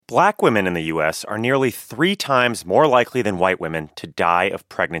Black women in the U.S. are nearly 3 times more likely than white women to die of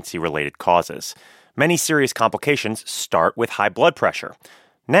pregnancy-related causes. Many serious complications start with high blood pressure.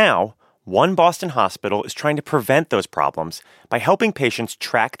 Now, one Boston hospital is trying to prevent those problems by helping patients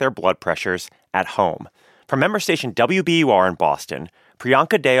track their blood pressures at home. From member station WBUR in Boston,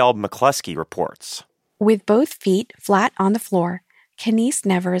 Priyanka Dayal McCluskey reports. With both feet flat on the floor, Kenise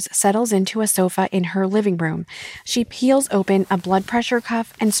Nevers settles into a sofa in her living room. She peels open a blood pressure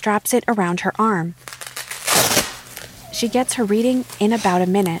cuff and straps it around her arm. She gets her reading in about a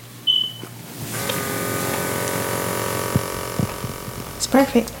minute. It's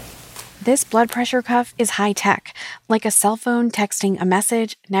perfect. This blood pressure cuff is high-tech. Like a cell phone texting a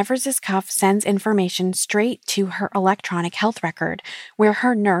message, Nevers' cuff sends information straight to her electronic health record, where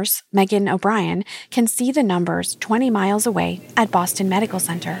her nurse, Megan O'Brien, can see the numbers 20 miles away at Boston Medical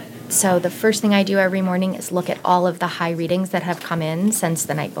Center. So the first thing I do every morning is look at all of the high readings that have come in since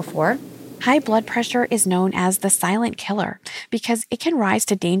the night before. High blood pressure is known as the silent killer because it can rise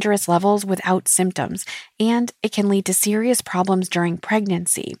to dangerous levels without symptoms, and it can lead to serious problems during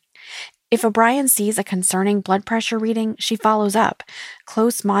pregnancy. If O'Brien sees a concerning blood pressure reading, she follows up.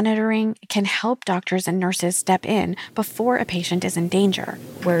 Close monitoring can help doctors and nurses step in before a patient is in danger.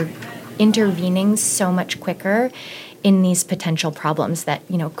 We're intervening so much quicker in these potential problems that,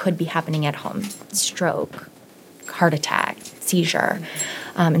 could be happening at home. Stroke, heart attack, seizure.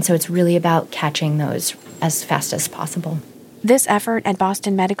 And so it's really about catching those as fast as possible. This effort at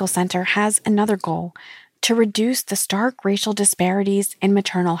Boston Medical Center has another goal: to reduce the stark racial disparities in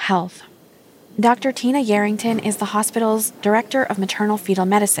maternal health. Dr. Tina Yarrington is the hospital's director of maternal fetal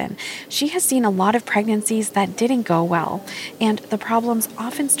medicine. She has seen a lot of pregnancies that didn't go well, and the problems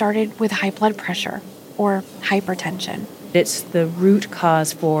often started with high blood pressure or hypertension. It's the root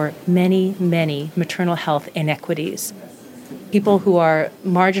cause for many, many maternal health inequities. People who are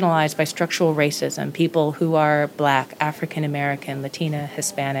marginalized by structural racism, people who are Black, African American, Latina,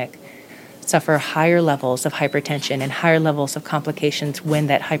 Hispanic, suffer higher levels of hypertension and higher levels of complications when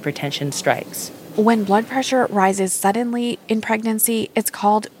that hypertension strikes. When blood pressure rises suddenly in pregnancy, it's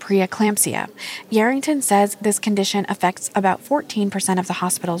called preeclampsia. Yarrington says this condition affects about 14% of the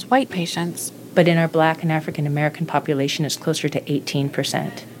hospital's white patients. But in our Black and African American population, it's closer to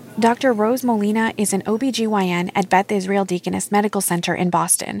 18%. Dr. Rose Molina is an OBGYN at Beth Israel Deaconess Medical Center in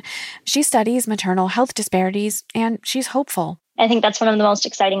Boston. She studies maternal health disparities, and she's hopeful. I think that's one of the most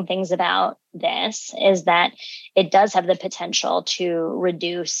exciting things about this is that it does have the potential to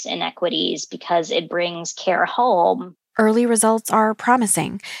reduce inequities because it brings care home. Early results are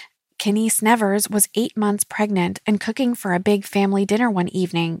promising. Kenise Nevers was 8 months pregnant and cooking for a big family dinner one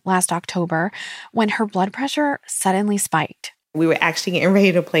evening last October when her blood pressure suddenly spiked. We were actually getting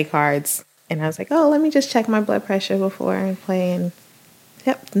ready to play cards, and I was like, let me just check my blood pressure before I play. And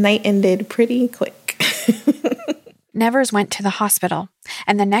the night ended pretty quick. Nevers went to the hospital,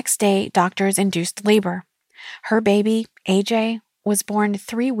 and the next day, doctors induced labor. Her baby, AJ, was born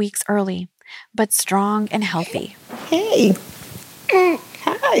 3 weeks early, but strong and healthy. Hey.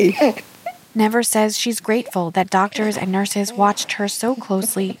 Hi. Nevers says she's grateful that doctors and nurses watched her so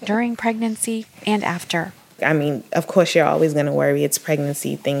closely during pregnancy and after. I mean, of course, you're always going to worry. It's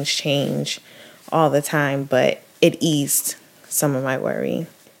pregnancy. Things change all the time, but it eased some of my worry.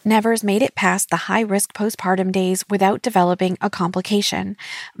 Nevers made it past the high-risk postpartum days without developing a complication,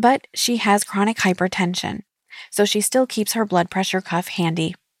 but she has chronic hypertension, so she still keeps her blood pressure cuff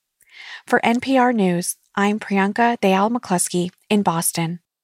handy. For NPR News, I'm Priyanka Dayal McCluskey in Boston.